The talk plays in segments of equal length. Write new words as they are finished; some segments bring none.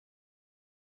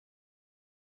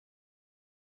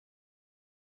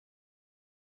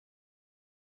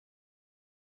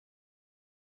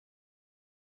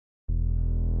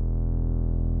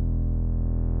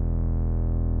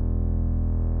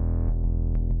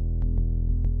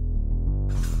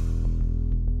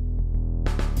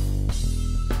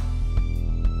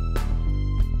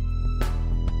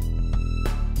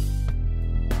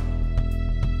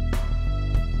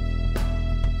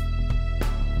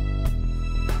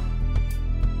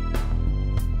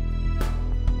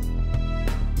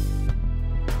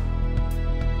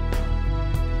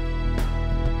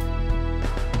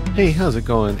Hey, how's it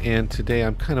going? And today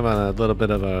I'm kind of on a little bit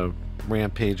of a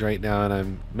rampage right now, and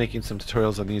I'm making some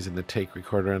tutorials on using the take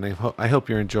recorder, and I hope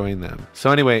you're enjoying them. So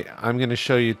anyway, I'm going to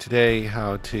show you today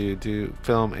how to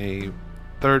film a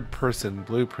third person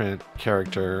blueprint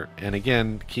character, and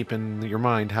again, keep in your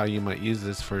mind how you might use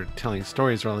this for telling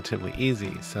stories relatively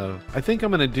easy. So I think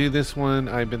I'm going to do this one.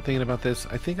 I've been thinking about this.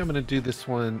 I think I'm going to do this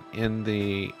one in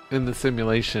the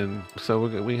simulation. So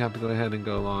we have to go ahead and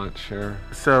go launch here.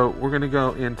 So we're going to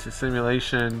go into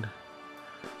simulation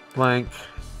blank,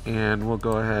 and we'll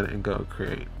go ahead and go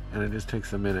create. And it just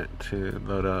takes a minute to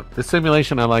load up. The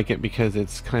simulation, I like it because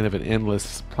it's kind of an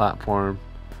endless platform.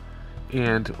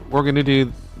 And we're going to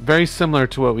do very similar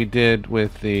to what we did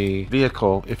with the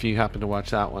vehicle. If you happen to watch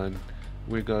that one,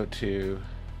 we go to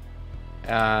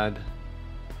add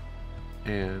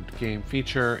and game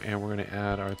feature, and we're going to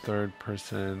add our third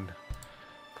person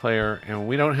player. And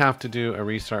we don't have to do a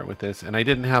restart with this, and I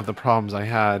didn't have the problems I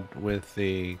had with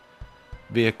the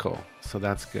vehicle, so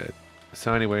that's good.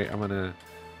 So anyway, I'm going to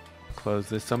close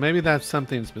this. So maybe that's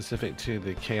something specific to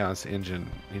the Chaos engine,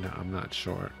 I'm not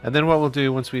sure. And then what we'll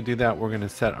do once we do that, we're going to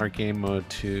set our game mode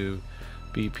to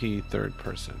BP third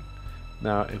person.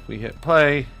 Now if we hit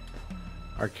play,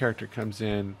 our character comes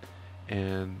in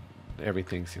and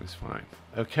everything seems fine.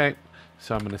 Okay,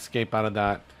 so I'm going to escape out of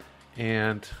that,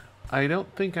 and I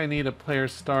don't think I need a player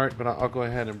start, but I'll go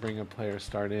ahead and bring a player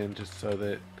start in just so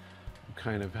that we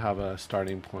kind of have a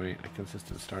starting point, a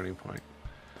consistent starting point.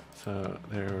 So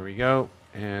there we go,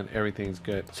 and everything's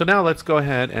good. So now let's go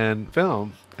ahead and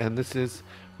film, and this is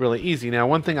really easy. Now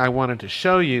one thing I wanted to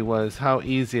show you was how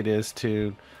easy it is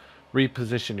to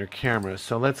reposition your camera.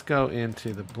 So let's go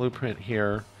into the blueprint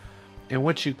here, and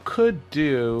what you could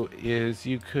do is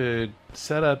you could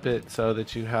set up it so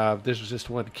that you have, there's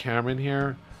just one camera in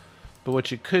here, but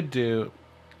what you could do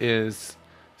is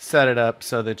set it up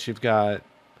so that you've got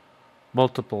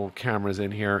multiple cameras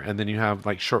in here, and then you have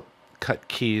like shortcut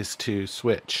keys to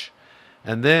switch.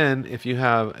 And then if you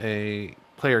have a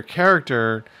player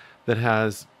character that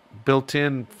has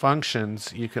built-in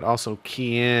functions, you could also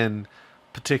key in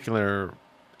particular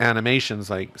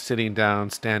animations like sitting down,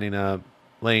 standing up,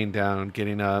 laying down,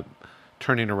 getting up,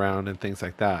 turning around, and things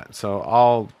like that. So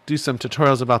I'll do some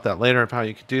tutorials about that later of how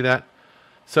you could do that.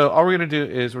 So all we're going to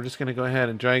do is we're just going to go ahead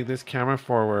and drag this camera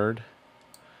forward,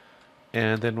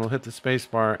 and then we'll hit the space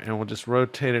bar, and we'll just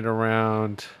rotate it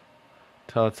around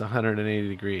till it's 180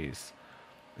 degrees.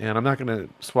 And I'm not going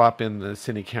to swap in the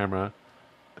cine camera,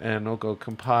 and we'll go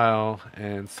compile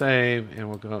and save, and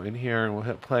we'll go in here and we'll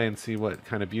hit play and see what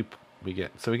kind of view we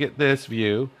get. So we get this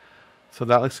view, so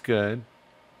that looks good.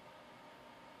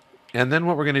 And then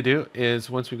what we're going to do is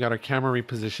once we've got our camera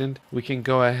repositioned, we can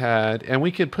go ahead and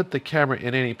we could put the camera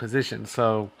in any position.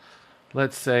 So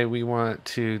let's say we want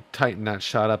to tighten that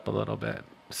shot up a little bit.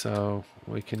 So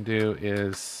what we can do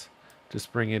is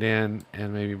just bring it in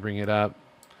and maybe bring it up.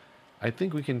 I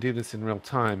think we can do this in real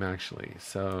time actually.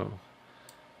 So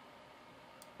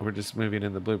we're just moving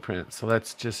in the blueprint. So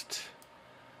let's just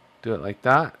do it like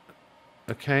that.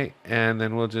 Okay, and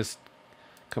then we'll just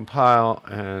compile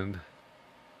and,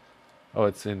 oh,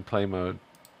 it's in play mode.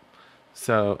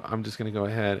 So I'm just going to go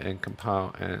ahead and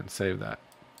compile and save that.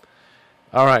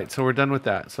 Alright, so we're done with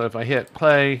that. So if I hit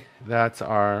play, that's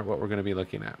what we're going to be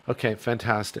looking at. Okay,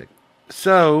 fantastic.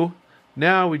 So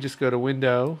now we just go to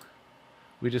Window,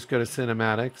 we just go to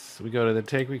Cinematics, we go to the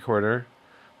Take Recorder.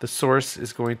 The source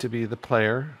is going to be the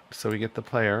player, so we get the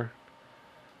player.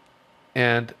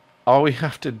 And all we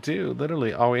have to do,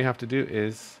 literally all we have to do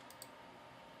is,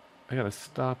 I gotta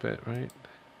stop it, right?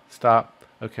 Stop.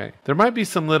 Okay. There might be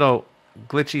some little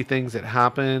glitchy things that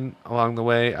happen along the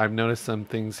way. I've noticed some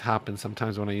things happen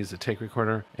sometimes when I use the Take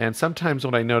Recorder. And sometimes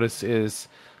what I notice is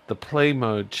the play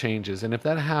mode changes, and if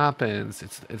that happens,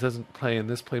 it doesn't play in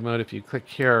this play mode. If you click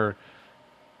here,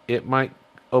 it might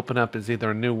open up as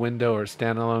either a new window or a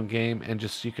standalone game, and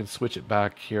just you can switch it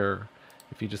back here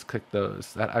if you just click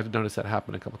those. That I've noticed that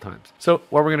happen a couple times. So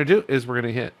what we're going to do is we're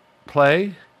going to hit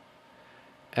play,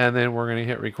 and then we're going to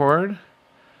hit record.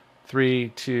 3,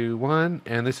 2, 1,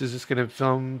 and this is just going to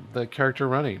film the character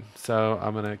running. So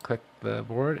I'm going to click the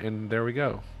board, and there we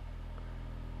go.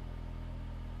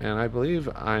 And I believe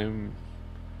I'm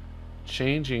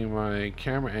changing my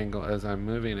camera angle as I'm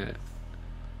moving it.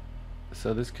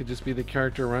 So this could just be the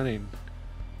character running.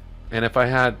 And if I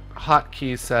had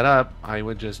hotkeys set up, I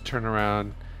would just turn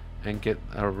around and get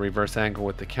a reverse angle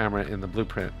with the camera in the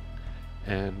blueprint.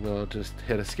 And we'll just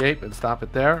hit escape and stop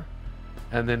it there.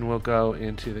 And then we'll go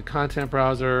into the content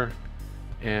browser,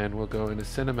 and we'll go into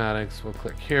cinematics. We'll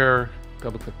click here,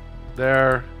 double click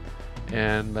there,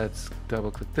 And let's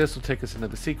double click this. Will take us into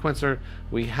the sequencer.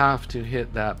 We have to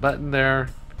hit that button there.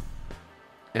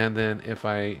 And then if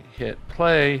I hit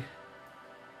play,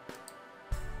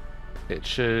 it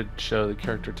should show the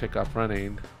character take off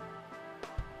running.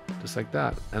 Just like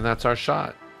that. And that's our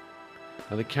shot.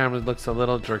 Now the camera looks a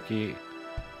little jerky,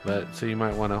 but so you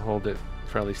might want to hold it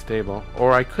fairly stable.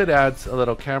 Or I could add a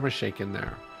little camera shake in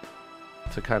there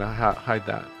to kind of hide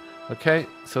that. Okay,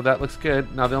 so that looks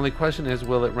good. Now the only question is,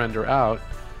 will it render out?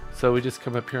 So we just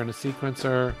come up here in the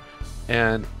sequencer,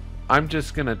 and I'm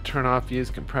just going to turn off use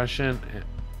compression,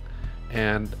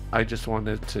 and I just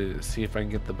wanted to see if I can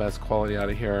get the best quality out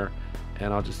of here,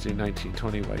 and I'll just do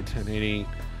 1920 by 1080,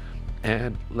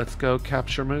 and let's go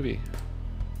capture movie.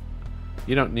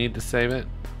 You don't need to save it,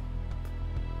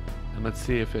 and let's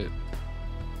see if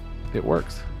it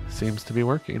works. Seems to be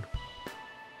working.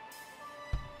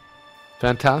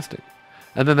 Fantastic.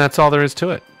 And then that's all there is to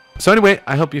it. So anyway,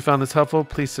 I hope you found this helpful.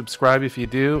 Please subscribe if you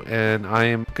do. And I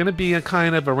am going to be a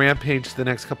kind of a rampage the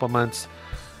next couple months.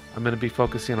 I'm going to be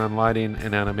focusing on lighting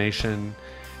and animation.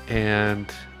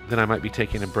 And then I might be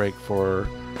taking a break for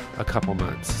a couple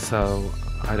months. So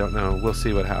I don't know. We'll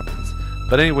see what happens.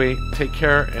 But anyway, take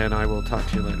care, and I will talk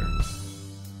to you later.